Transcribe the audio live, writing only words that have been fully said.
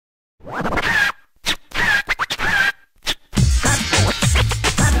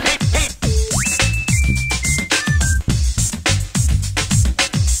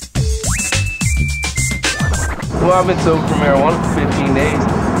Well, I've been sober for marijuana for 15 days.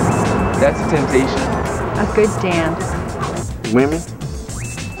 That's a temptation. A good dance. Women?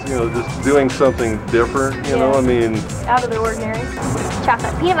 You know, just doing something different, you know, I mean. Out of the ordinary.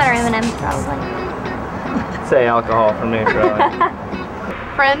 Chocolate peanut butter M&M's probably. Say alcohol for me, probably.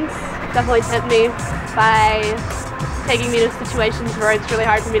 Friends definitely tempt me by taking me to situations where it's really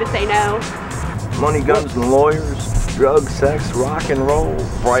hard for me to say no. Money, guns, and lawyers, drugs, sex, rock and roll,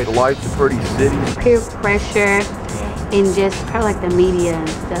 bright lights of pretty cities. Peer pressure and just probably like the media and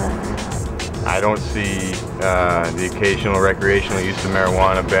stuff. I don't see the occasional recreational use of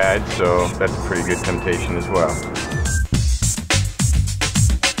marijuana bad, so that's a pretty good temptation as well.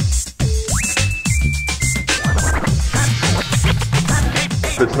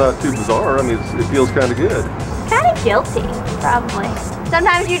 If it's not too bizarre, I mean, it feels kind of good. Kind of guilty, probably.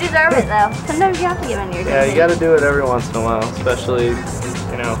 Sometimes you deserve it, though. Sometimes you have to give in your Yeah, you got to do it every once in a while, especially,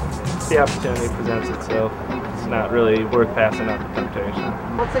 you know, if the opportunity presents itself. It's not really worth passing up the temptation.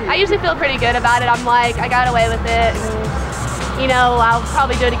 I usually feel pretty good about it. I'm like, I got away with it, and, you know, I'll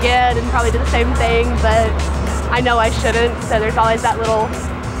probably do it again and probably do the same thing, but I know I shouldn't, so there's always that little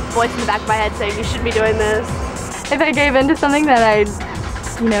voice in the back of my head saying, you shouldn't be doing this. If I gave in to something that I,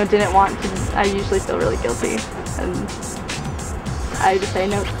 didn't want to, I usually feel really guilty. And I just say,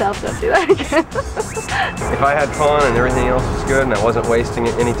 no, self, don't do that again. If I had fun and everything else was good and I wasn't wasting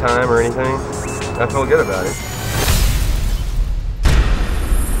any time or anything, I feel good about it.